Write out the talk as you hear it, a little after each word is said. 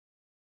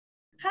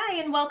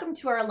Hi, and welcome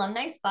to our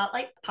Alumni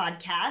Spotlight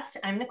podcast.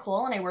 I'm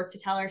Nicole, and I work to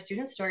tell our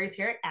student stories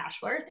here at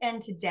Ashworth. And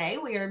today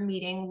we are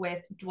meeting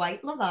with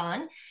Dwight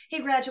LaVan. He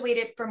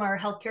graduated from our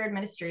Healthcare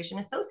Administration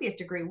Associate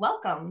degree.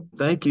 Welcome.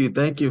 Thank you.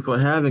 Thank you for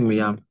having me.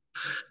 I'm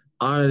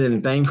honored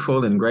and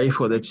thankful and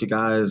grateful that you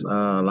guys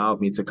allowed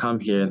me to come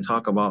here and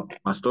talk about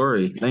my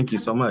story. Thank you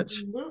so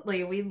much.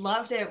 Absolutely. We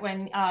loved it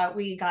when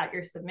we got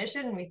your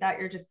submission. We thought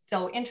you're just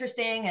so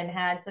interesting and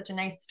had such a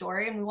nice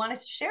story, and we wanted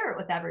to share it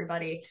with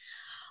everybody.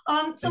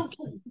 So,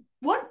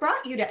 what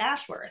brought you to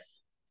Ashworth?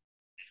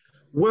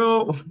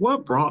 Well,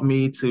 what brought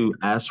me to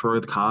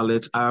Ashworth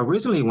College? I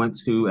originally went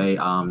to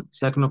a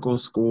technical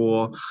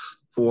school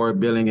for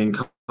billing and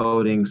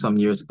coding some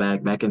years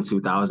back in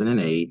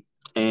 2008.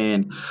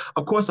 And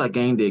of course, I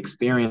gained the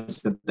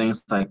experience and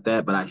things like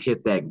that, but I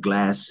hit that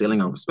glass ceiling,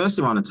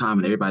 especially around the time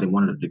when everybody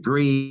wanted a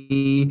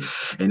degree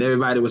and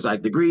everybody was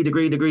like, degree,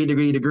 degree, degree,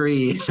 degree,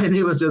 degree. And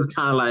it was just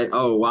kind of like,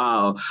 oh,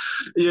 wow,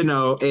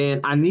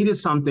 and I needed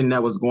something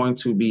that was going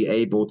to be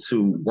able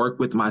to work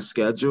with my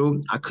schedule.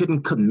 I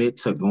couldn't commit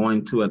to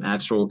going to an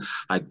actual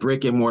like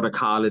brick and mortar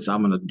college.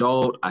 I'm an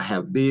adult. I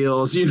have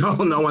bills,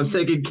 no one's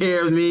taking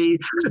care of me.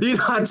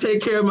 I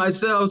take care of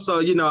myself. So,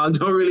 I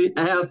don't really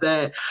have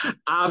that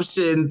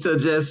option to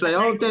just say,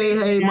 okay,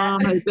 hey,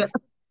 mom, hey, dad.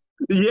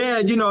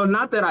 Yeah,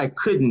 not that I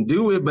couldn't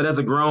do it, but as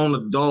a grown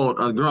adult,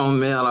 a grown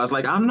male, I was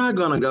like, I'm not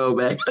going to go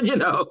back,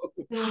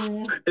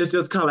 It's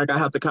just kind of like I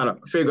have to kind of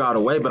figure out a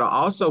way, but I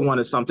also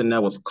wanted something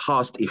that was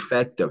cost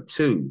effective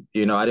too.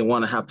 I didn't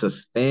want to have to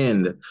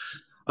spend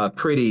a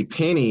pretty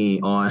penny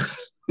on,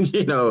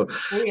 Oh,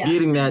 yes.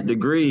 getting that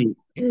degree.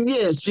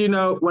 Yes,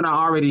 when I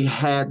already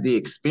had the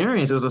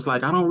experience, it was just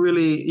like, I don't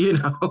really,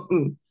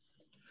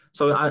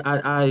 so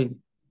I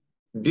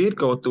did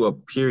go through a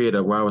period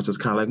of where I was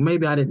just kind of like,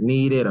 maybe I didn't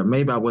need it or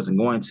maybe I wasn't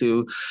going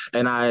to.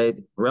 And I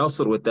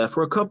wrestled with that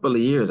for a couple of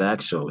years,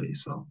 actually.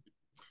 So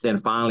then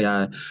finally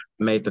I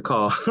made the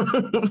call.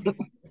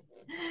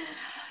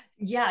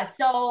 Yeah.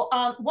 So,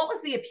 what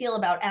was the appeal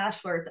about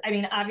Ashworth? I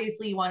mean,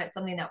 obviously, you wanted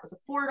something that was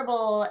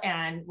affordable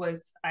and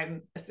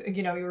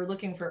you were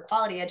looking for a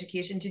quality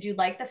education. Did you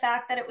like the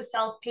fact that it was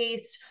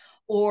self-paced,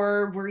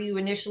 or were you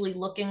initially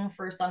looking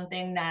for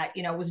something that,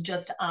 was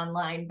just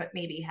online, but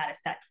maybe had a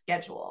set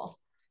schedule?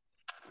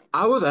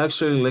 I was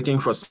actually looking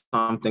for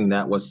something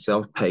that was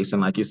self-paced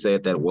and like you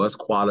said, that was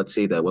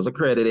quality, that was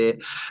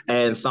accredited,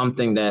 and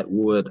something that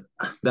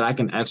I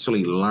can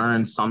actually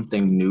learn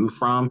something new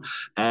from,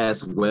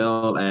 as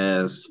well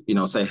as,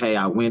 say, hey,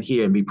 I went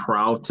here and be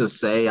proud to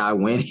say I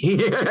went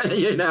here,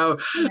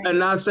 and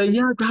not say,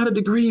 yeah, I got a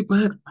degree,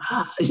 but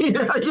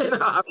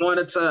I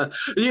wanted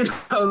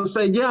to,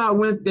 say, yeah, I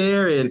went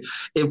there and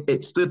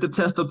it stood the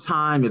test of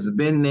time. It's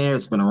been there,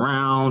 it's been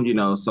around,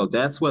 so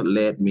that's what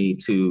led me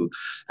to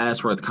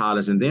Ashworth College.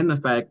 And then the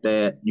fact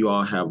that you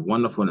all have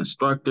wonderful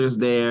instructors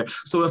there.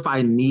 So if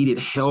I needed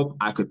help,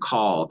 I could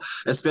call,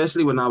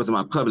 especially when I was in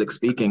my public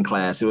speaking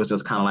class. It was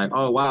just kind of like,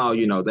 oh, wow,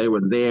 they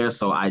were there.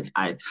 So I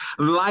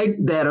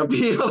liked that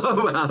appeal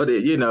about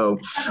it.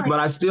 Definitely.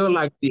 But I still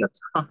like the,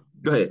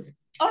 go ahead.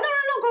 Oh, no, no,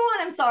 no, go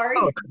on. I'm Oh, sorry.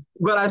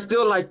 but I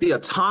still like the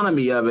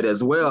autonomy of it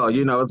as well.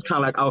 It's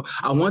kind of like, oh,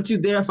 I want you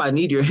there if I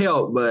need your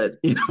help, but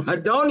I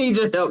don't need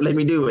your help. Let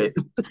me do it.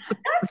 That's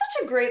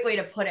such a great way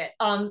to put it.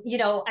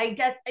 I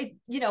guess,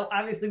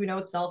 obviously we know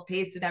it's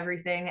self-paced and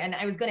everything. And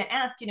I was going to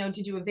ask,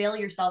 did you avail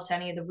yourself to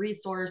any of the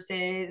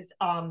resources?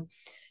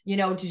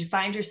 Did you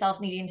find yourself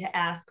needing to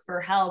ask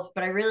for help?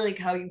 But I really like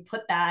how you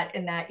put that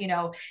in that,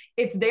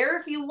 it's there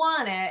if you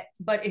want it,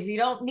 but if you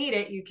don't need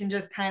it, you can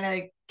just kind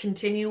of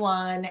continue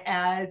on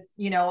as,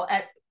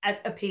 at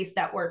a pace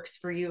that works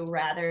for you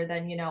rather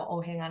than,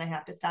 oh, hang on, I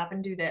have to stop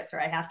and do this, or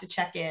I have to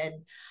check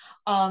in.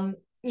 Was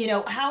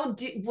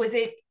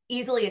it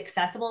easily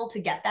accessible to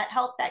get that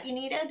help that you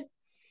needed?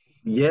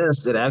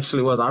 Yes, it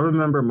actually was. I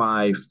remember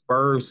my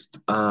first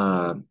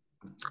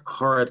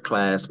hard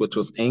class, which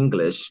was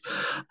English,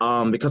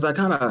 because I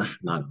kind of,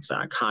 not say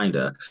I kind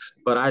of,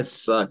 but I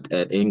sucked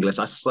at English.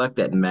 I sucked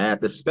at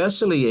math,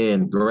 especially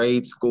in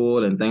grade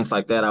school and things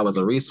like that. I was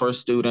a resource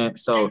student.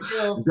 So I'm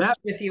still that,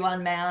 with you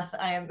on math.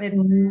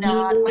 It's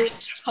not my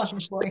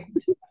strong point.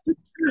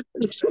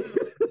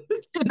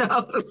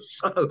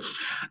 so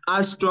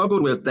I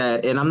struggled with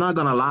that. And I'm not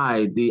going to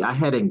lie, I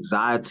had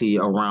anxiety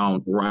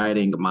around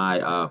writing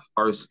my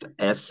first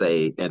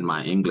essay in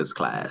my English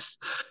class.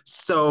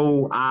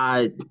 So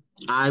I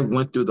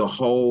went through the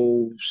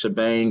whole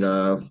shebang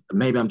of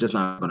maybe I'm just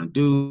not going to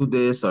do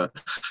this, or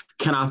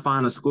can I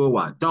find a school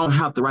where I don't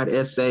have to write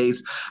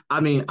essays? I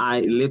mean,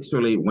 I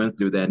literally went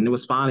through that. And it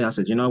was finally, I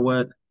said, you know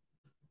what?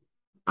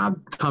 I've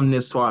come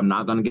this far. I'm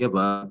not going to give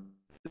up.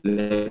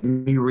 Let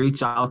me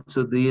reach out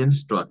to the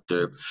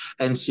instructor.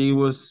 And she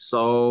was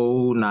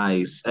so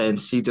nice. And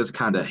she just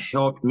kind of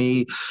helped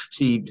me.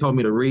 She told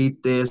me to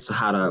read this,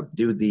 how to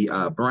do the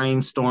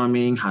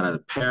brainstorming, how to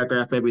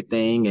paragraph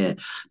everything and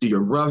do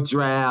your rough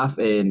draft.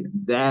 And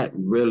that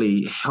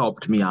really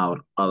helped me out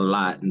a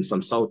lot. And so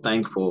I'm so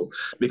thankful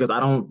because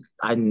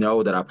I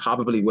know that I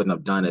probably wouldn't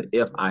have done it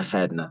if I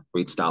hadn't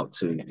reached out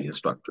to the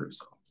instructor.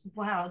 So.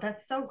 Wow,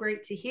 that's so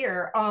great to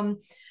hear.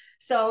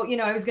 So,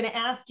 I was going to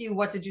ask you,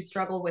 what did you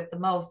struggle with the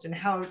most and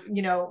how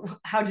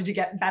did you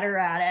get better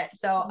at it?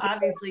 So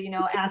obviously,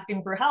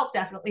 asking for help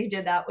definitely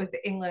did that with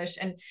the English.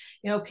 And,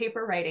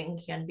 paper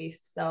writing can be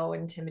so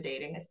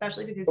intimidating,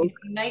 especially because you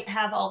might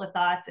have all the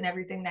thoughts and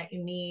everything that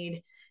you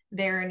need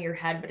there in your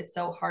head, but it's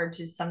so hard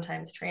to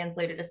sometimes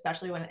translate it,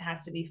 especially when it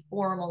has to be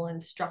formal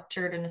and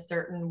structured in a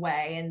certain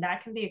way. And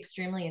that can be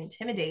extremely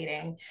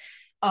intimidating.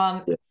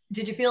 Um,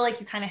 did you feel like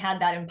you kind of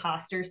had that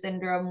imposter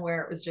syndrome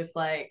where it was just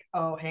like,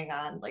 oh, hang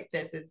on, like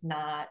this is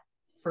not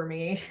for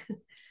me?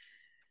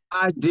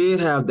 I did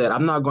have that.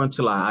 I'm not going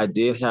to lie. I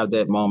did have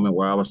that moment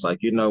where I was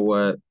like, you know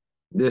what?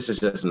 This is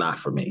just not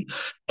for me.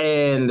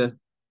 And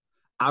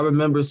I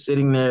remember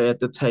sitting there at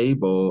the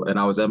table and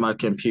I was at my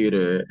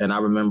computer and I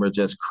remember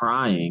just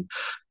crying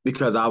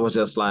because I was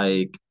just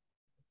like,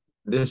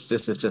 this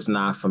is just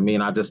not for me.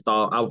 And I just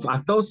thought I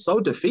felt so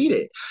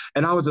defeated.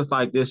 And I was just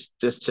like, this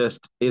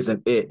just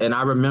isn't it. And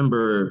I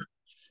remember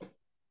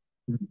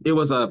it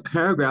was a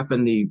paragraph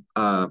in the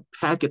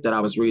packet that I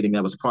was reading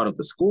that was part of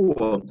the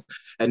school.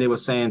 And it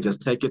was saying,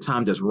 just take your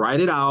time, just write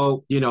it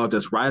out,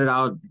 just write it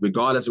out,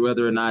 regardless of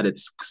whether or not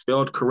it's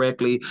spelled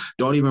correctly.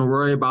 Don't even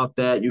worry about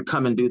that. You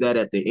come and do that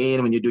at the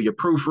end when you do your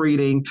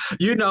proofreading,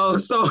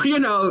 so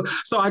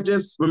I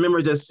just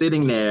remember just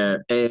sitting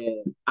there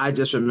and I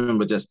just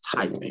remember just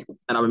typing.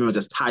 And I remember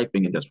just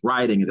typing and just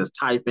writing and just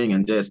typing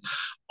and just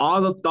all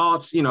the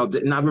thoughts, and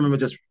I remember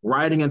just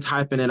writing and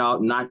typing it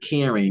out, not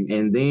caring.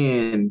 And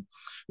then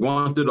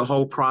going through the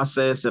whole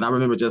process. And I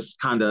remember just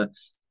kind of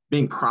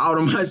being proud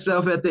of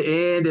myself at the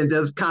end and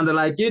just kind of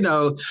like,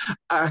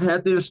 I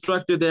had the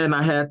instructor there and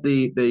I had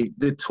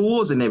the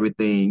tools and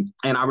everything.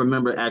 And I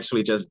remember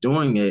actually just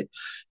doing it.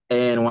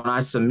 And when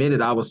I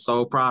submitted, I was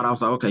so proud. I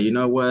was like, okay, you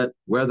know what?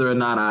 Whether or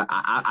not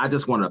I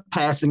just want a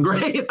passing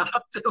grade, I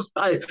was just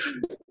like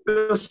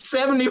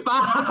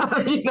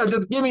 75,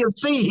 just give me a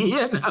C,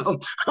 I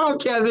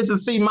don't care if it's a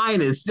C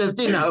minus,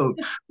 just,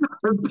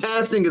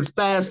 passing is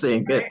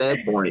passing at Right.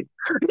 that point,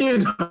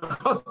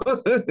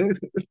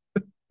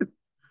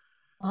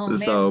 Oh man.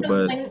 So, So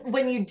but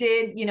when you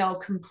did,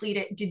 complete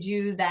it, did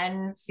you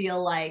then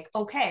feel like,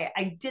 okay,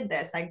 I did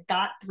this, I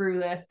got through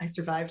this, I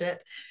survived it?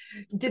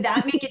 Did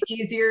that make it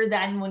easier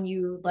than when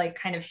you like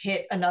kind of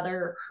hit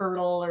another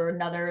hurdle or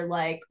another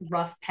like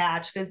rough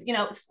patch? Because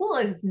school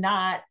is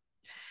not,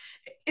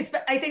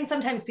 I think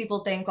sometimes people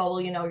think, oh,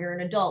 well, you're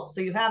an adult,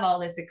 so you have all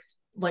this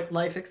like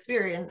life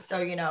experience,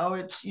 so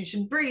you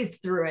should breeze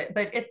through it.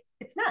 But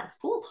it's not.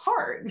 School's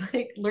hard.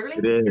 Like learning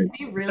it can is.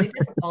 be really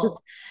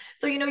difficult.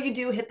 So you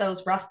do hit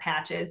those rough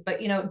patches, but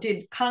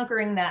did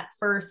conquering that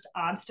first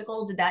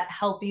obstacle, did that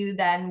help you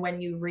then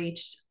when you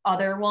reached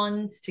other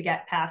ones to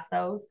get past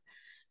those?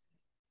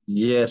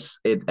 Yes,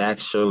 it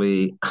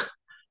actually,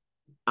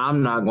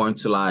 I'm not going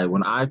to lie.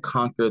 When I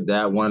conquered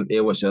that one,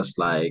 it was just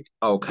like,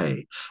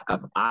 okay,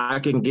 if I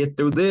can get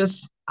through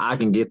this, I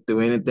can get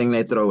through anything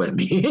they throw at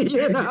me,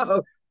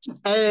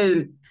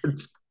 And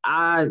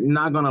I'm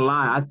not gonna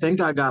lie, I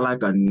think I got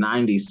like a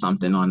 90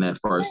 something on that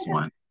first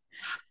one.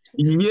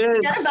 Forget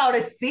Yes. about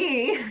a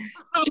C. And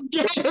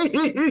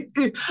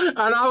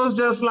I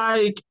was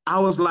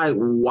like,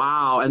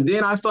 wow. And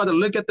then I started to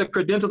look at the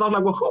credentials. I was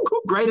like, well,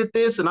 who graded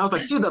this? And I was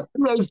like, she's a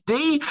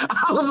PhD.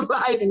 I was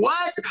like,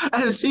 what?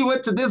 And she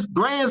went to this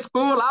brand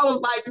school. I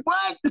was like,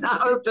 what?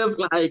 I was just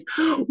like,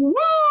 woo!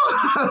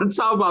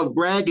 Talk about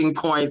bragging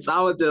points.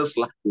 I was just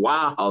like,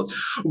 wow.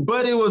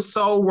 But it was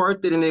so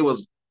worth it. And it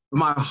was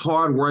my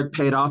hard work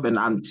paid off. And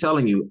I'm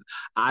telling you,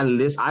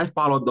 I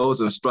followed those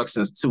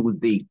instructions to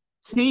the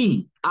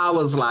T. I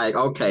was like,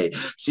 okay.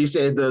 She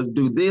said,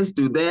 do this,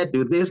 do that,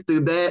 do this, do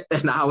that.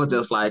 And I was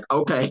just like,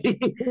 okay.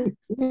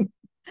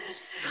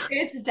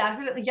 It's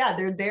definitely, yeah,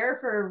 they're there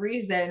for a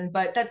reason,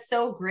 but that's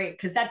so great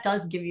because that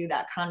does give you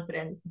that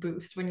confidence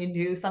boost when you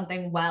do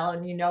something well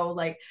and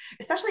like,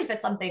 especially if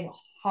it's something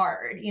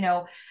hard,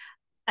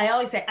 I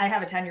always say I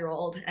have a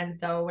 10-year-old. And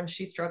so when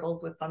she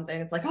struggles with something,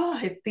 it's like, oh,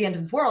 it's the end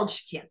of the world.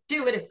 She can't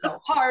do it. It's so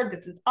hard.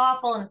 This is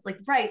awful. And it's like,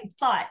 right.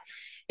 But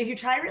if you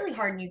try really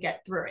hard and you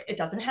get through it, it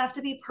doesn't have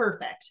to be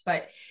perfect,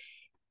 but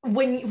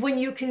when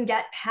you can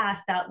get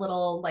past that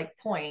little like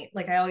point,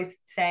 like I always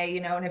say,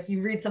 and if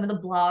you read some of the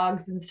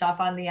blogs and stuff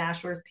on the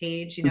Ashworth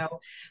page,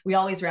 we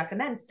always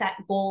recommend set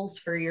goals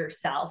for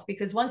yourself,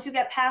 because once you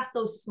get past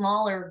those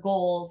smaller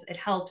goals, it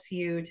helps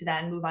you to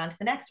then move on to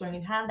the next one.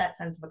 You have that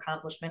sense of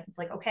accomplishment. It's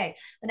like, okay,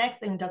 the next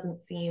thing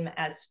doesn't seem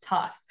as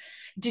tough.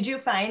 Did you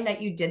find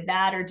that you did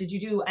that, or did you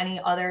do any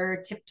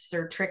other tips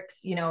or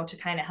tricks, to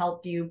kind of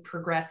help you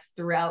progress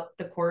throughout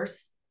the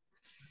course?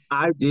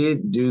 I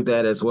did do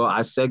that as well.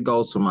 I set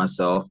goals for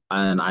myself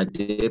and I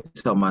did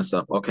tell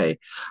myself, okay,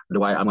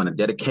 I'm going to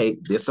dedicate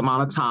this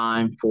amount of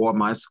time for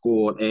my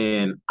school.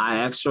 And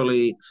I'm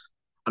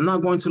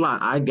not going to lie,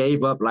 I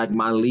gave up like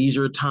my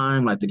leisure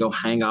time, like to go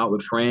hang out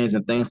with friends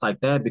and things like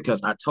that,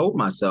 because I told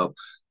myself,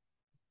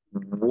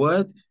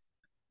 what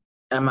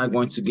am I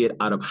going to get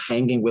out of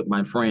hanging with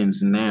my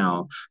friends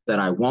now that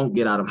I won't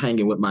get out of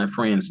hanging with my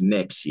friends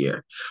next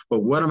year?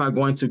 But what am I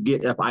going to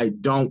get if I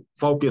don't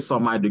focus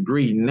on my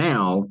degree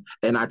now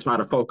and I try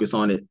to focus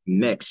on it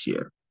next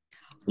year?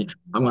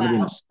 I'm going to be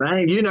in the Wow.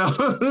 same, you know.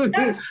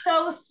 That's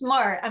so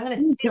smart. I'm going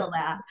to steal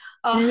that.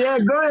 Yeah,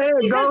 go ahead,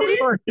 Because go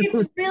for it's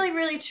it. really,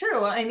 really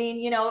true. I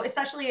mean,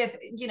 especially if,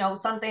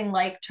 something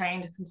like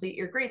trying to complete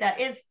your degree, that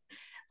is,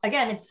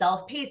 again, it's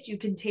self-paced. You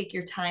can take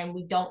your time.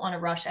 We don't want to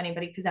rush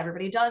anybody because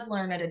everybody does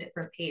learn at a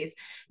different pace.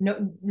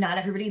 No, not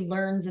everybody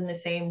learns in the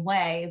same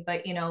way,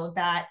 but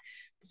that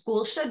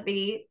school should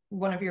be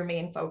one of your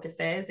main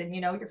focuses, and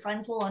your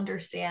friends will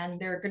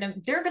understand. They're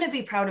gonna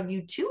be proud of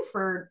you too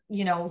for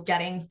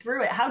getting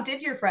through it. How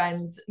did your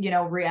friends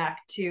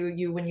react to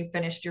you when you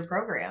finished your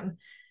program?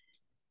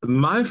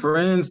 My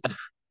friends,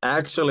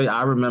 actually,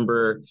 I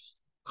remember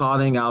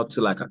calling out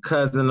to like a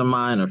cousin of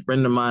mine, a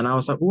friend of mine. I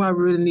was like, "Oh, I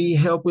really need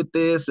help with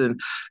this," and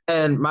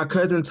my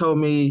cousin told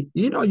me,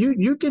 you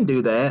can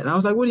do that." And I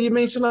was like, "What do you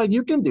mean?" She's like,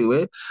 "You can do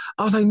it."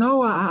 I was like,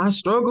 "No, I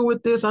struggle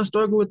with this. I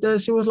struggle with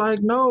that." She was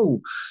like, "No,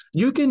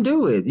 you can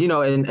do it."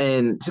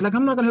 And she's like,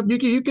 "I'm not gonna help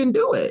you. You can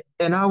do it."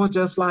 And I was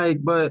just like,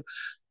 "But."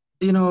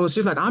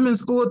 She's like, "I'm in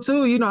school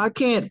too. I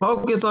can't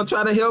focus on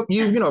trying to help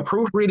you,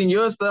 proofreading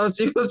your stuff."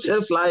 She was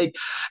just like,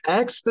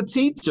 "Ask the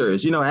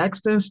teachers,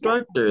 ask the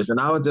instructors." And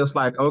I was just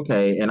like,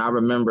 okay. And I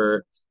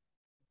remember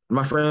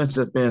my friends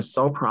just being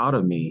so proud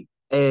of me.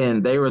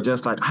 And they were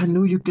just like, "I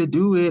knew you could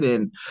do it."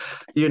 And,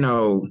 you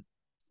know,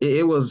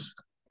 it was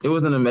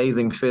an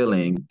amazing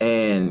feeling.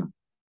 And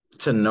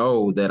to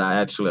know that I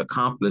actually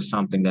accomplished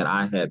something that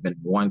I had been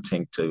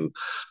wanting to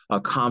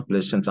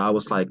accomplish since I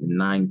was like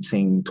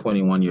 19,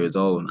 21 years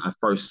old. I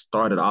first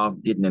started off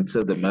getting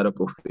into the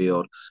medical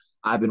field.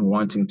 I've been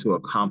wanting to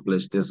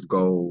accomplish this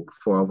goal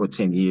for over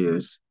 10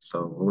 years.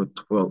 So over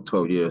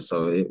 12 years.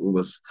 So it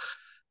was,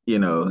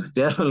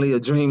 definitely a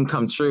dream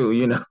come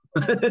true.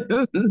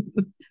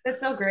 That's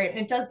so great. And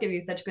it does give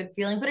you such a good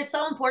feeling, but it's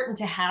so important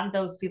to have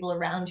those people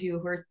around you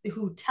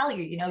who tell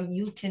you,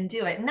 you can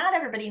do it. Not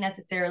everybody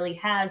necessarily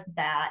has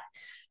that,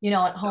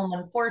 at home,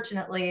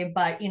 unfortunately,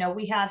 but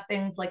we have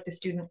things like the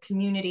student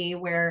community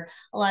where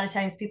a lot of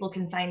times people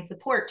can find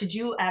support. Did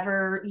you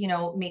ever,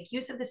 make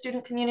use of the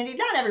student community?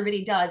 Not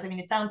everybody does. I mean,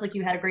 it sounds like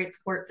you had a great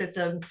support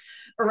system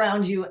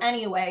around you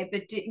anyway,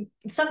 but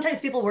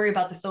sometimes people worry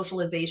about the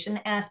socialization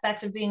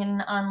aspect of being in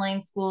an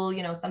online school.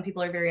 Some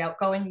people are very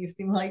outgoing. You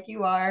seem like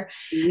you are,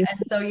 and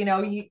so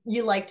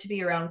you like to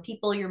be around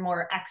people. You're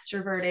more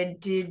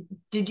extroverted.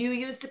 Did you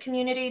use the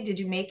community? Did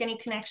you make any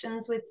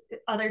connections with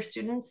other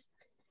students?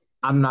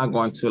 I'm not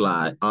going to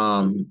lie.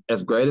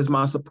 As great as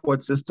my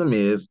support system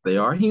is, they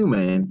are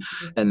human.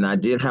 And I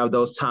did have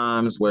those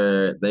times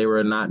where they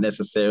were not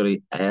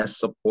necessarily as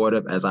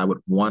supportive as I would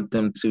want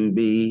them to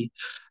be.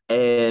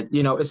 And,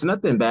 it's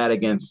nothing bad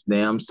against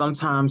them.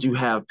 Sometimes you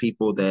have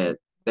people that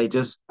they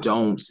just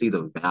don't see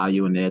the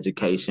value in the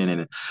education.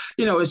 And,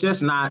 it's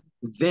just not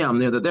them.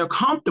 They're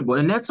comfortable,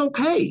 and that's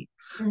okay.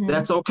 Mm-hmm.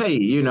 That's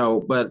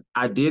okay, but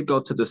I did go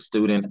to the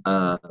student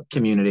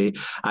community.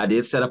 I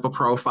did set up a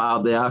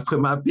profile there. I put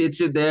my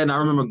picture there, and I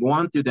remember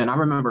going through that. And I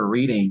remember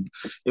reading,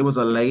 it was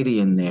a lady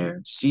in there.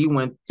 She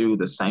went through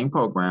the same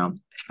program,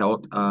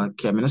 health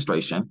care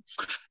administration,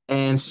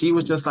 and she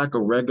was just like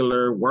a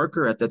regular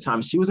worker at the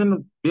time. She was in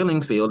the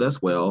billing field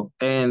as well.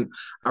 And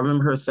I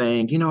remember her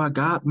saying, I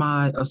got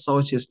my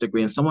associate's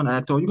degree. And someone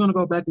asked her, "Are you going to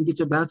go back and get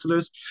your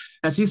bachelor's?"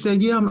 And she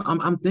said, "Yeah,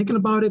 I'm thinking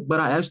about it, but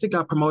I actually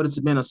got promoted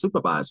to being a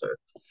supervisor."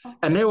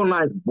 And they were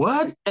like,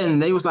 "What?" And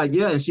they was like,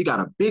 "Yeah." And she got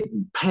a big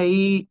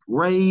pay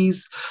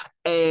raise.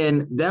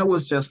 And that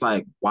was just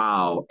like,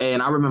 wow.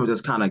 And I remember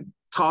just kind of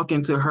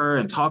talking to her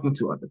and talking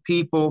to other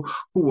people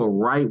who were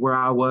right where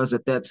I was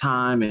at that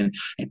time and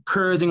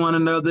encouraging one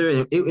another.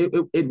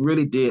 It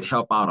really did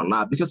help out a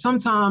lot, because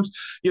sometimes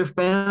your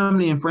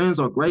family and friends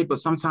are great, but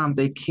sometimes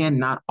they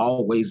cannot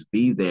always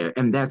be there.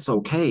 And that's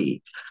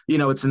okay.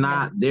 It's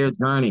not their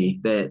journey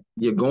that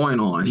you're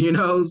going on,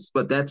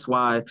 but that's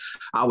why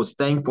I was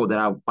thankful that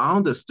I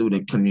found a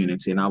student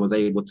community and I was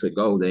able to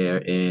go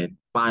there and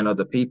find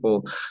other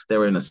people that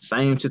were in the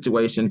same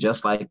situation,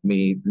 just like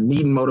me,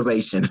 needing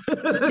motivation.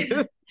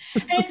 And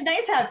it's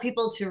nice to have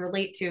people to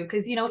relate to,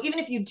 because even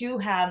if you do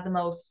have the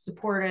most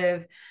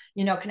supportive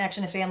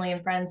connection of family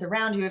and friends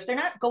around you, if they're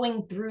not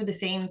going through the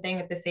same thing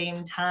at the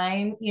same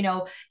time,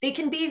 they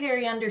can be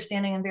very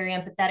understanding and very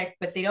empathetic,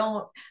 but they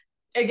don't,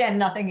 again,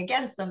 nothing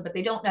against them, but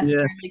they don't Yeah.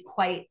 necessarily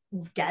quite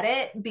get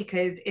it,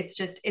 because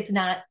it's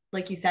not,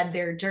 like you said,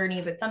 their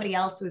journey, but somebody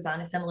else who's on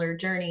a similar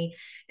journey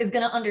is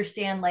going to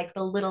understand like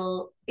the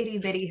little itty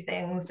bitty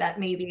things that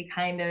maybe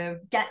kind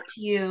of get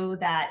to you,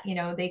 that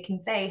they can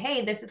say,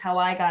 "Hey, this is how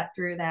I got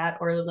through that,"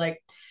 or like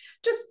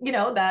just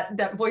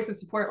that voice of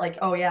support, like,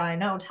 "Oh yeah, I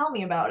know, tell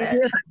me about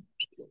it."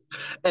 Yeah.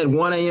 At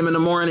 1 a.m. in the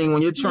morning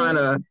when you're trying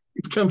Mhm. to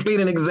complete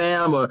an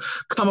exam or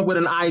come up with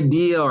an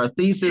idea or a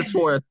thesis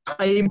for a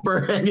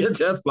paper, and you're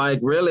just like,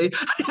 really?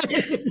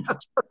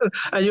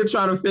 And you're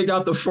trying to figure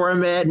out the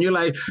format, and you're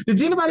like,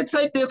 did anybody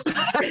take this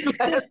class?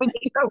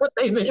 You know what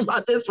they mean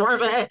by this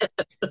format?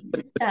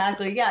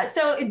 Exactly. Yeah.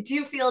 So do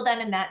you feel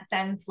then in that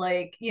sense,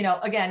 like,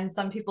 again,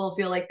 some people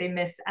feel like they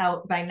miss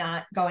out by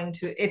not going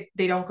to, if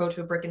they don't go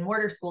to a brick and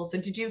mortar school. So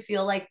did you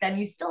feel like then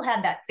you still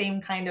had that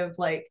same kind of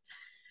like,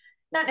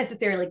 not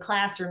necessarily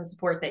classroom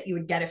support that you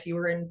would get if you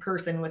were in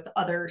person with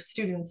other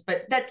students,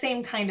 but that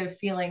same kind of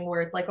feeling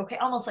where it's like, okay,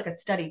 almost like a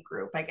study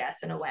group, I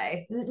guess, in a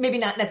way. Maybe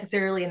not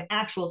necessarily an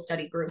actual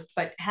study group,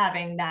 but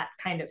having that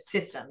kind of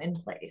system in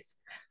place.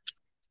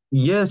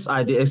 Yes,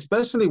 I did,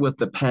 especially with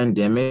the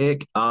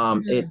pandemic.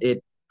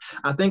 Mhm.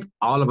 I think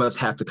all of us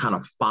have to kind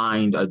of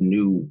find a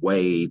new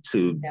way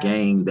to Yeah.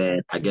 gain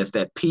that, I guess,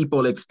 that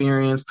people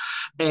experience.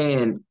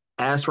 And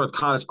Ashworth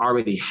College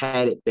already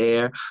had it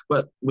there.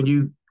 But when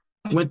you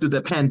went through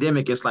the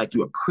pandemic, it's like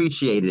you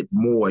appreciated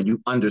more. You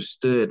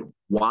understood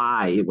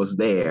why it was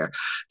there.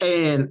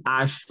 And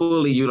I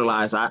fully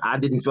utilized. I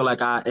didn't feel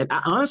like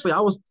honestly,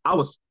 I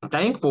was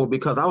thankful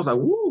because I was like,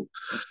 woo,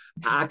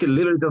 I could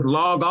literally just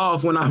log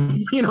off when I,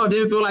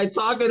 didn't feel like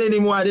talking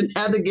anymore. I didn't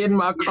have to get in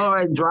my car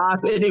and drive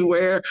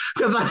anywhere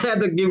because I had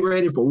to get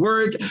ready for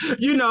work.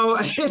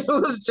 It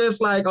was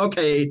just like,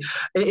 okay,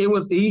 it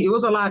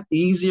was a lot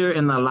easier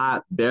and a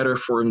lot better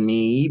for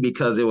me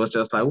because it was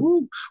just like,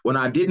 woo, when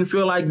I didn't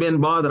feel like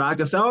being bothered, I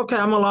could say, okay,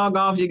 I'm gonna log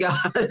off, you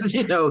guys,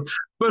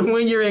 But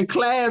when you're in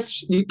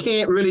class, you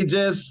can't really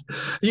just,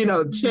 check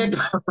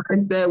Mhm.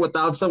 like that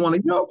without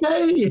someone, you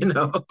okay, You're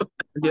Oh,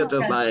 just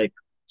yeah. like,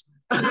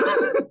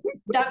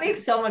 That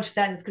makes so much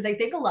sense because I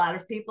think a lot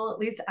of people, at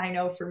least I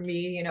know for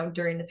me,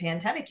 during the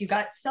pandemic, you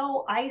got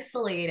so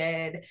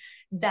isolated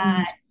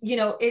that,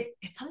 it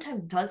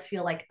sometimes does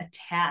feel like a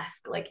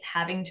task, like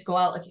having to go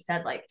out, like you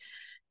said, like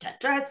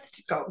get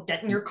dressed, go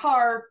get in your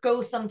car,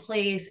 go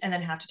someplace, and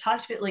then have to talk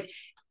to people. Like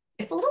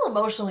it's a little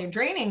emotionally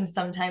draining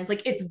sometimes.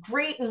 Like it's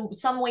great in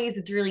some ways,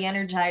 it's really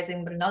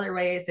energizing, but in other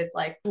ways, it's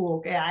like, oh,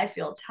 okay, I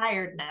feel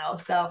tired now.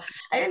 So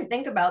I didn't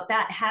think about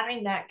that.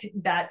 Having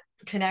that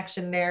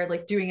connection there,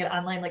 like doing it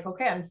online, like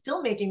okay, I'm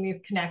still making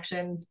these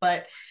connections,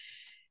 but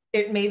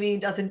it maybe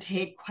doesn't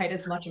take quite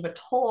as much of a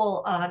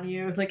toll on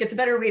you. Like it's a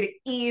better way to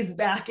ease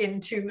back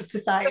into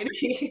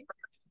society.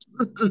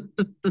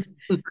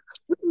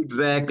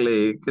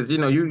 exactly, because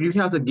you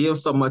have to give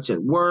so much at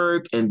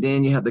work, and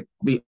then you have to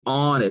be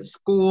on at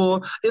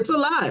school. It's a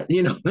lot,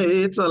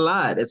 it's a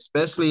lot,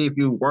 especially if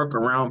you work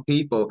around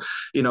people.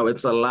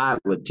 It's a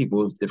lot with people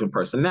with different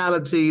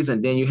personalities,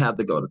 and then you have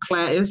to go to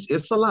class.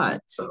 It's a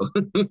lot. So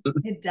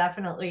It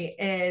definitely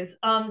is.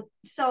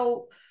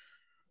 So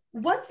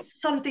what's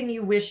something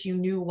you wish you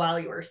knew while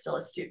you were still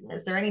a student?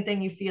 Is there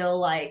anything you feel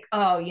like,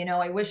 oh,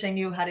 I wish I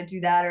knew how to do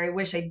that, or I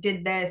wish I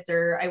did this,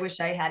 or I wish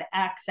I had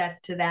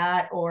access to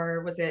that?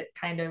 Or was it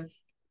kind of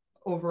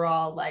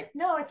overall like,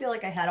 no, I feel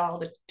like I had all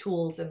the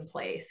tools in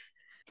place?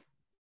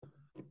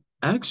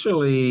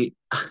 actually,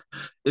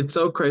 it's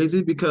so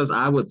crazy because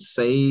I would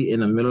say in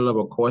the middle of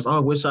a course, oh, I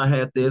wish I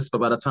had this,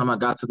 but by the time I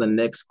got to the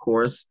next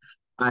course,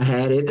 I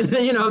had it. If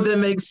that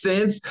makes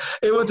sense.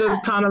 It was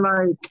just kind of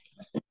like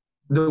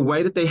the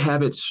way that they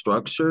have it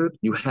structured,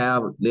 you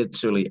have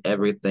literally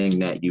everything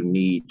that you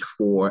need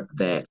for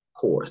that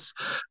course.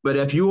 But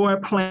if you are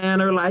a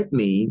planner like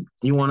me,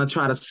 you want to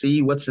try to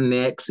see what's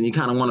next and you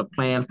kind of want to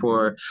plan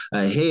for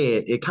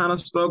ahead, it kind of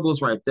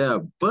struggles right there.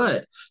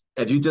 But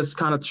if you just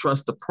kind of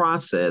trust the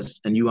process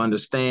and you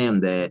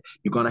understand that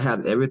you're going to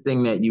have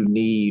everything that you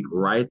need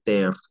right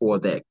there for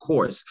that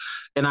course.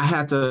 And I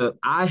had to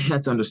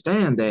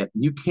understand that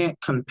you can't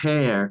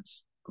compare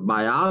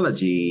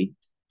biology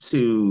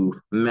to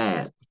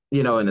math,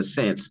 in a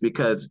sense,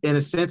 because in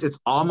a sense it's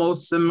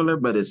almost similar,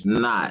 but it's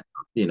not.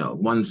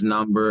 One's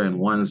number and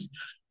one's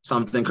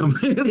something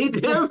completely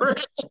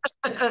different.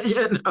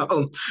 you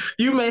know,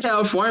 you may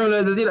have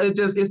formulas.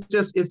 It's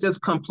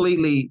just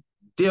completely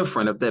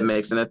different, if that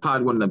makes sense. That's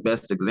probably one of the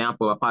best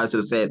examples. I probably should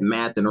have said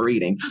math and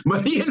reading,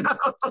 but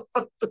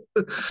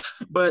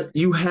but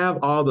you have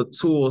all the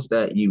tools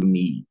that you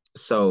need.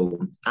 So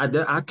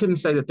I couldn't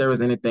say that there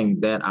was anything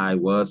that I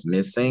was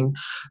missing.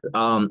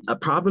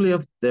 Probably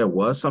if there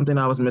was something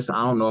I was missing,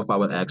 I don't know if I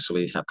would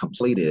actually have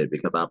completed it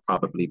because I'd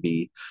probably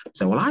be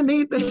saying, well, I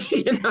need this,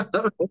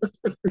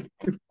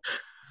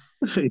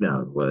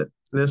 but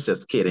that's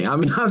just kidding. I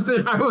mean,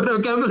 I would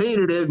have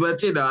completed it,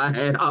 but I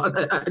had all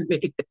that I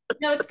needed.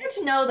 No, it's good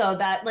to know though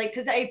that like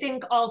because I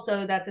think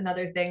also that's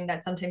another thing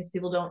that sometimes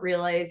people don't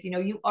realize,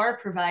 you are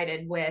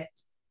provided with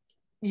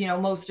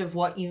most of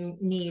what you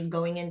need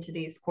going into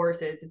these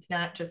courses. It's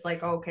not just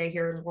like, oh, okay,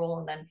 here enroll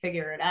and then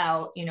figure it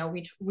out.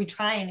 We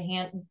try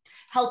and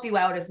help you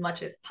out as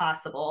much as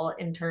possible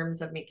in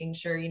terms of making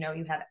sure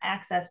you have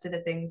access to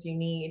the things you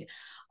need.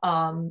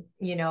 um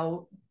you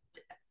know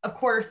of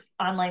course,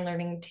 online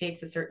learning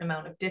takes a certain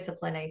amount of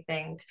discipline, I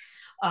think.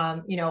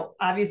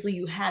 Obviously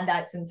you had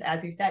that since,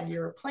 as you said,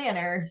 you're a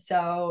planner.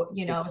 So,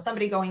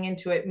 somebody going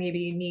into it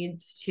maybe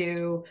needs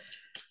to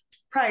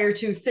prior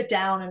to sit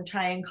down and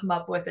try and come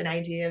up with an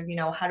idea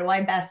of, how do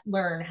I best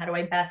learn? How do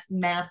I best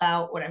map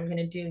out what I'm going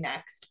to do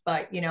next?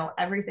 But,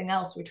 everything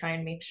else we try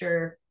and make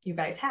sure you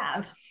guys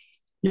have.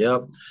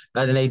 Yep.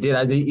 And they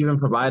did. They even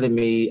provided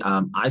me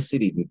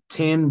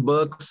ICD-10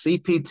 books,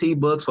 CPT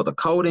books for the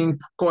coding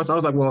course. I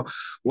was like, well,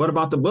 what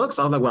about the books?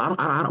 I was like, well,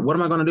 what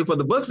am I going to do for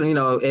the books? And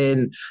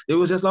it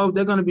was just,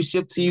 they're going to be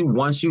shipped to you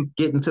once you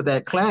get into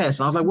that class.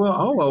 And I was like,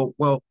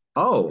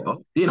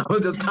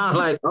 it's just kind of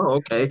like, oh,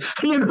 okay.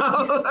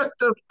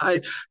 Just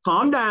like,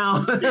 calm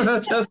down.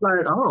 Just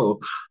like, oh,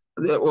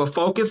 well,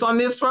 focus on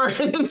this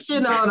first,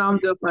 and I'm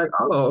just like,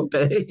 oh,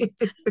 okay.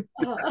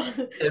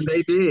 And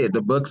they did.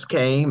 The books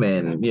came,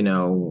 and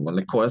when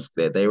of course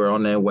that they were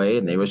on their way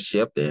and they were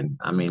shipped, and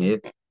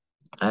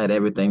I had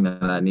everything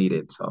that I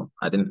needed. So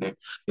I didn't.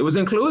 It was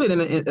included in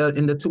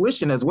the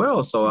tuition as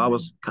well. So I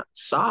was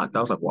shocked.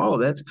 I was like,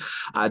 "Whoa,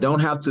 I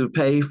don't have to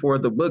pay for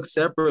the book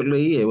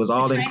separately. It was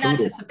all included." Try not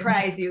to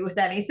surprise you with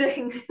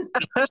anything.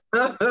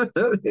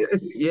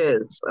 Yeah.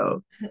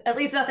 So at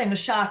least nothing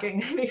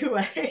shocking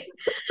anyway.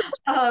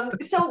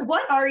 So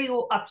what are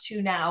you up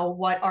to now?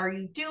 What are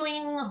you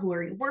doing? Who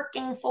are you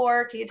working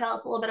for? Can you tell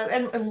us a little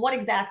bit and what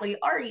exactly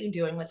are you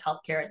doing with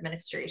healthcare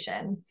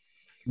administration?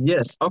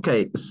 Yes.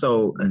 Okay.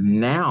 So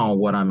now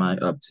what am I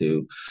up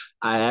to?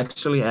 I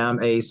actually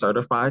am a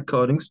certified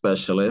coding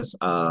specialist.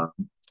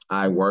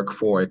 I work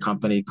for a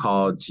company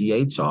called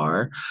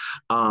GHR.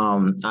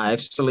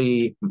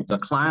 The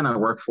client I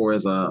work for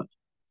is a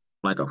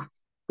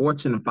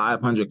Fortune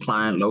 500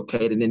 client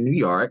located in New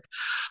York.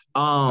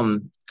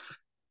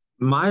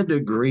 My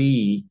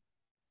degree,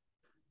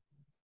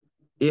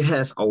 it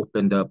has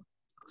opened up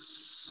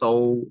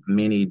so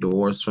many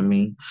doors for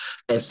me,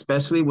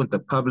 especially with the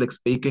public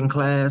speaking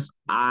class.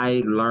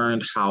 I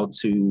learned how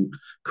to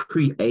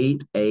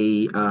create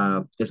is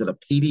it a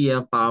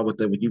PDF file where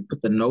you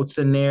put the notes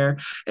in there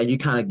and you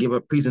kind of give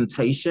a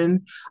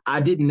presentation.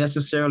 I've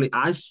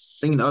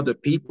seen other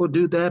people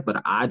do that,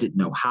 but I didn't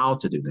know how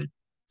to do that.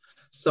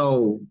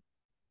 So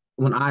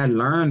when I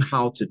learned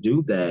how to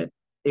do that,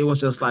 it was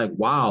just like,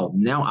 wow,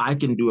 now I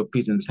can do a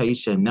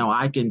presentation. Now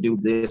I can do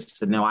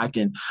this. And now I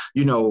can,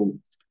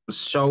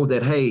 show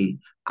that, hey,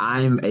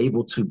 I'm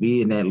able to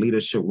be in that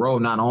leadership role.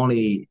 Not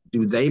only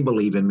do they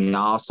believe in me, I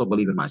also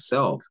believe in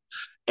myself.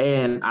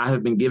 And I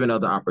have been given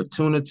other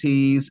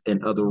opportunities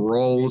and other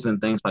roles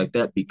and things like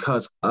that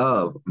because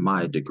of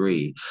my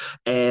degree.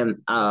 And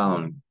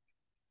I'm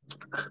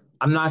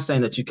not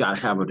saying that you got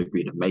to have a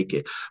degree to make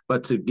it,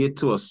 but to get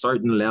to a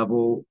certain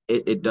level,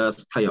 it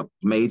does play a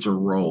major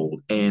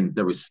role in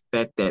the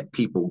respect that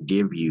people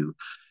give you.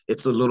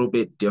 It's a little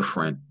bit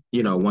different,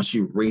 once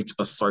you reach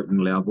a certain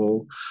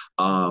level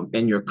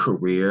in your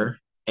career.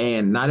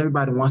 And not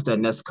everybody wants that.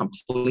 And that's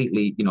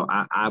completely,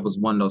 I was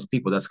one of those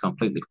people that's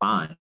completely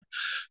fine.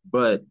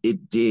 But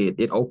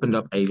it opened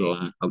up a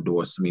lot of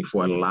doors to me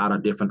for a lot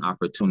of different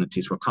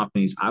opportunities for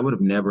companies I would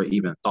have never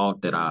even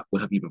thought that I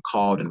would have even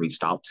called and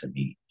reached out to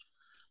me.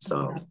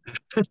 So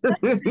that's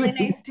really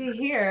nice to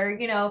hear.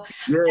 yeah.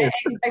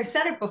 I've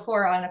said it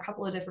before on a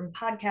couple of different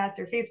podcasts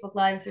or Facebook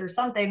Lives or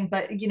something,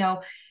 but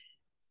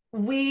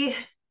we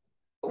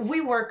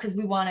work because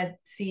we want to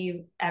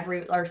see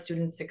our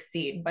students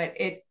succeed, but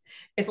it's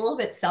a little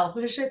bit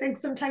selfish, I think,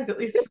 sometimes, at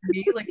least for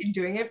me, like in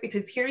doing it,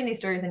 because hearing these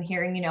stories and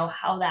hearing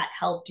how that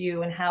helped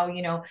you and how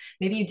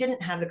maybe you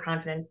didn't have the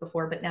confidence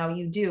before, but now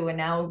you do, and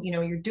now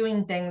you're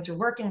doing things or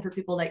working for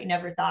people that you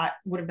never thought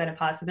would have been a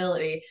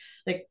possibility.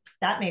 Like,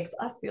 that makes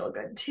us feel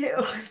good too.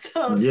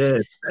 So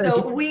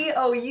we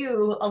owe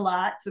you a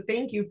lot, so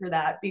thank you for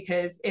that,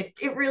 because it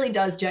really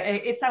does,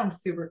 it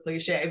sounds super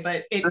cliche,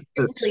 but it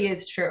really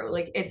is true.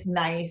 Like, it's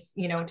nice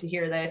to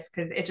hear this,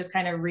 because it just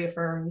kind of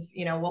reaffirms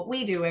what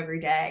we do every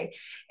day.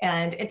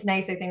 And it's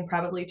nice, I think,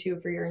 probably too,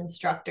 for your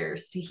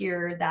instructors to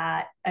hear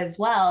that as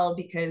well,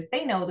 because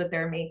they know that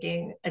they're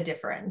making a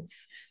difference.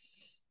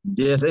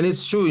 Yes, and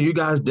it's true. You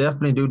guys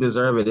definitely do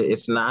deserve it.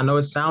 It's not, I know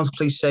it sounds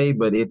cliche,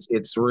 but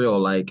it's real.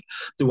 Like,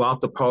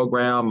 throughout the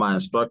program, my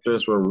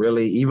instructors were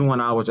really, even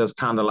when I was just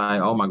kind of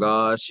like, oh my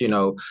gosh,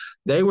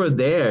 they were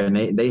there, and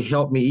they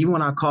helped me even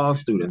when I called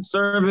student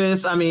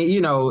service.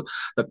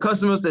 The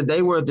customers, that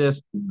they were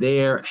just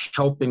there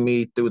helping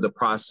me through the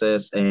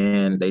process,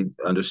 and they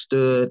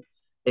understood.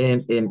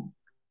 And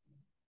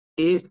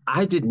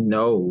I didn't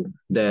know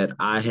that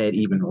I had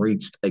even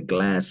reached a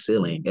glass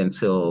ceiling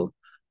until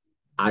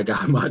I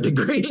got my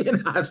degree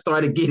and I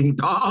started getting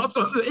calls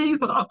from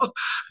these.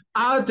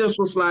 I just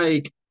was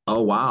like,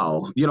 oh,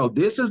 wow.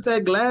 This is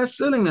that glass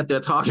ceiling that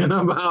they're talking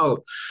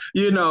about.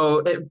 You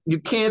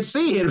can't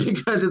see it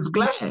because it's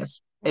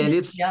glass, and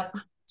it's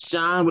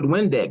shine with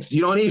Windex.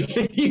 You don't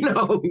even,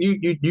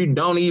 you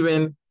don't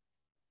even.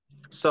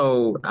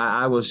 So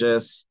I was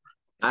just,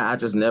 I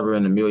just never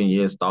in a million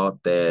years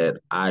thought that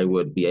I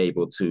would be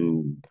able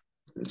to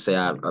say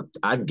I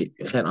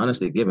had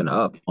honestly given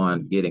up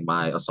on getting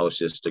my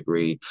associate's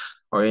degree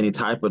or any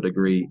type of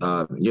degree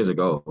years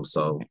ago.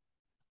 So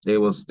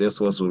this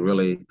was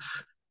really,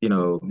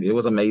 it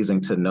was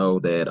amazing to know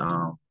that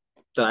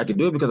that I could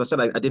do it because I said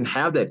I didn't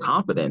have that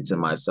confidence in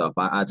myself.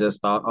 I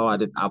just thought, oh,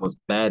 I was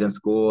bad in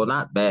school,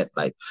 not bad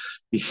like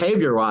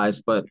behavior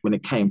wise, but when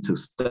it came to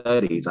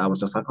studies, I was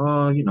just like,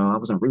 oh, I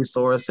was in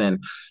resource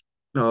and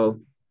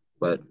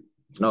but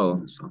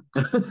no. So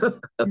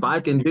if I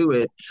can do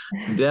it,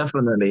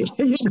 definitely.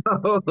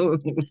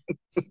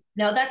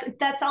 No,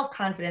 that self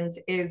confidence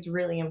is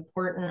really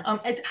important.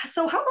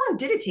 So how long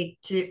did it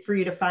take for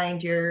you to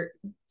find your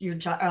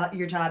job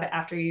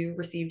after you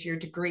received your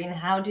degree, and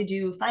how did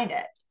you find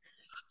it?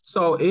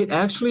 So it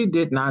actually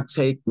did not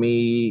take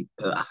me.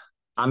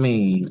 I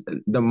mean,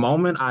 the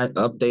moment I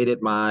updated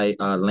my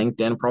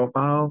LinkedIn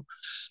profile,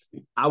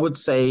 I would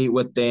say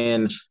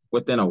within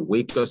a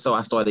week or so,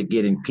 I started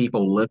getting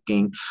people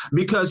looking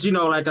because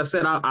like I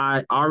said,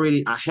 I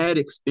had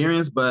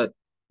experience, but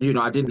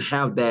I didn't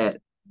have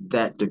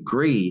that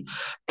degree,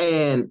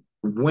 and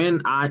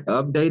when I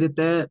updated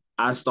that,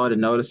 I started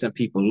noticing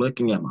people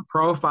looking at my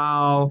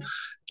profile,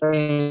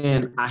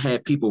 and I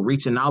had people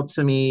reaching out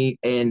to me,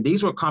 and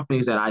these were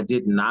companies that I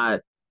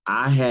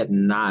had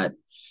not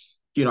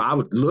I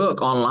would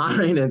look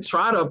online and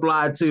try to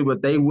apply to,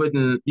 but they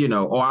wouldn't,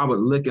 or I would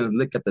look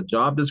at the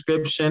job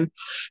description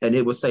and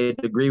it would say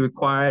degree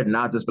required. And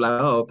I'll just be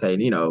like, oh, okay,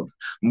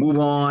 move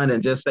on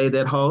and just say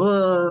that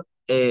whole,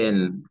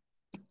 and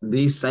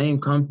these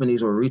same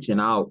companies were reaching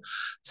out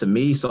to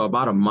me. So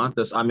about a month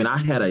or so, I mean, I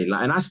had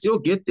and I still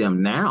get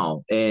them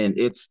now, and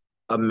it's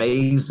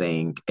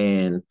amazing.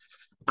 And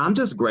I'm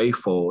just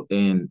grateful.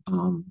 And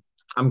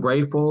I'm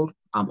grateful,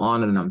 I'm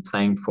honored, and I'm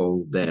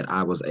thankful that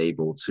I was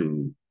able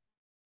to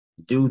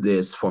do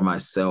this for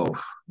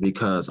myself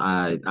because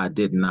I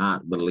did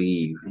not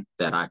believe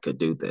that I could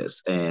do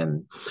this.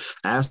 And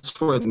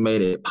Ashworth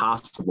made it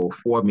possible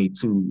for me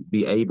to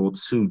be able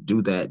to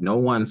do that. No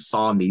one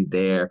saw me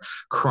there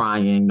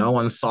crying. No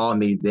one saw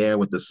me there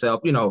with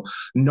the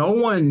no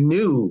one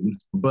knew,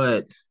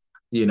 but,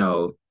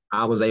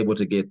 I was able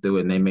to get through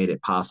it, and they made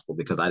it possible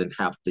because I didn't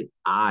have the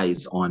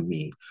eyes on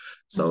me.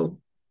 So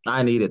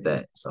I needed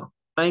that. So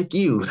thank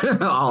you,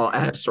 all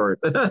Ashworth.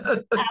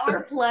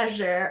 Our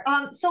pleasure.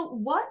 So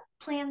what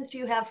plans do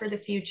you have for the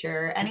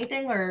future?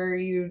 Anything, or are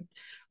you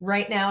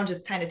right now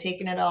just kind of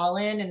taking it all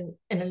in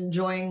and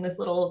enjoying this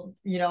little,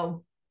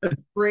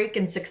 break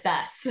and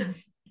success?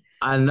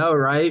 I know,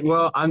 right?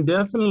 Well, I'm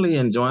definitely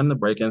enjoying the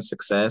break and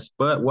success,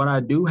 but what I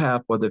do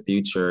have for the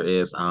future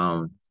is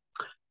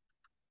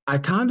I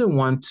kind of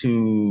want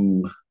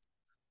to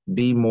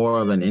be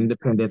more of an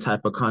independent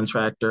type of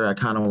contractor. I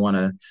kind of want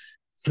to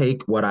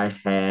take what I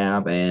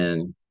have,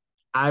 and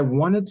I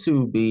wanted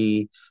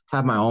to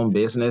have my own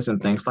business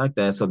and things like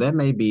that. So that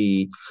may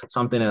be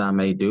something that I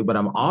may do, but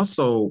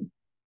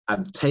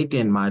I've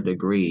taken my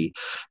degree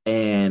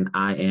and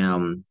I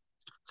am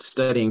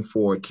studying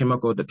for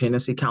chemical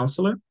dependency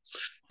counselor.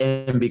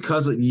 And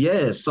because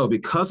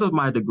of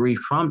my degree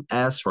from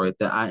Ashworth,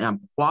 that I am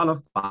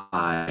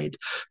qualified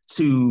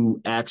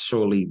to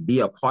actually be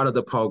a part of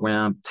the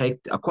program.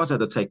 Of course, I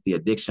have to take the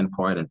addiction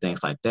part and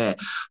things like that.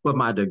 But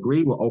my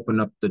degree will open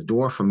up the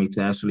door for me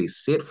to actually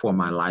sit for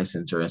my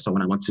licensure. And so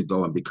when I want to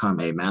go and become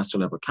a master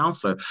level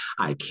counselor,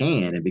 I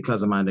can. And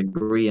because of my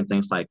degree and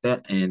things like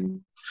that, and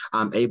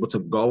I'm able to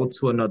go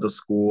to another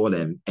school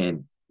and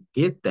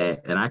get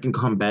that, and I can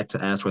come back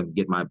to Ashworth and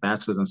get my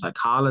bachelor's in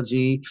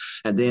psychology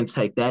and then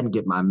take that and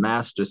get my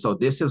master's. So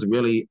this has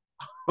really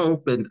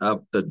opened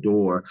up the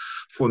door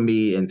for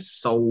me in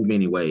so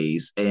many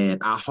ways.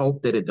 And I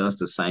hope that it does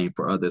the same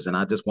for others. And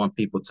I just want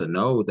people to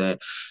know that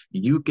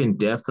you can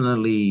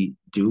definitely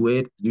do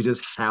it. You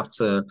just have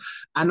to,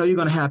 I know you're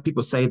going to have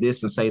people say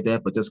this and say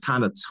that, but just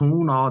kind of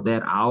tune all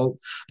that out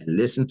and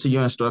listen to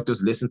your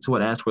instructors, listen to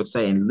what Ashworth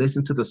say, and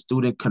listen to the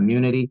student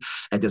community,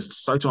 and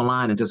just search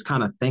online and just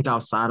kind of think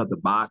outside of the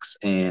box.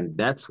 And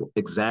that's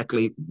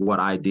exactly what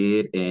I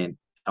did. And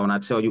when I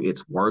tell you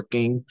it's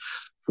working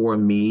for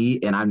me,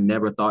 and I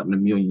never thought in a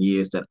million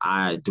years that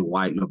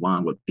Dwight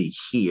LaVan, would be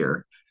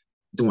here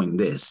doing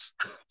this,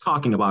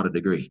 talking about a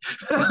degree.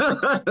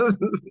 Well,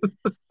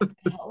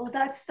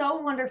 that's so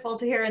wonderful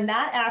to hear. And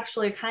that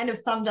actually kind of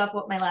summed up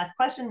what my last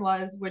question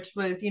was, which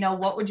was,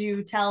 what would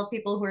you tell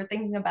people who are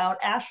thinking about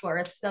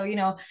Ashworth? So,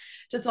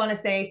 just want to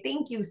say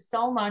thank you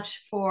so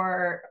much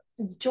for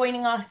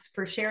joining us,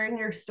 for sharing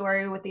your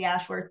story with the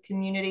Ashworth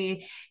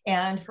community,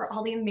 and for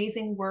all the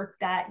amazing work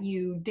that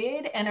you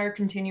did and are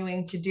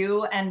continuing to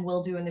do and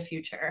will do in the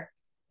future.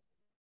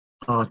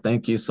 Oh,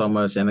 thank you so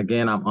much. And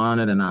again, I'm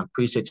honored, and I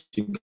appreciate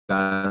you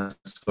guys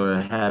for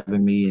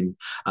having me and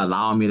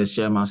allowing me to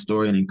share my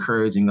story and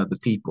encouraging other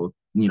people,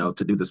 to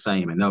do the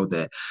same and know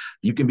that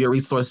you can be a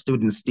resource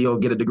student and still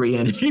get a degree.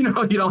 And, you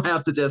don't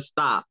have to just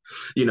stop,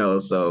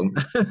 so.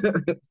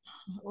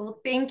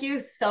 Well, thank you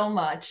so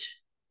much.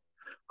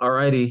 All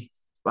righty.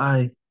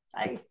 Bye.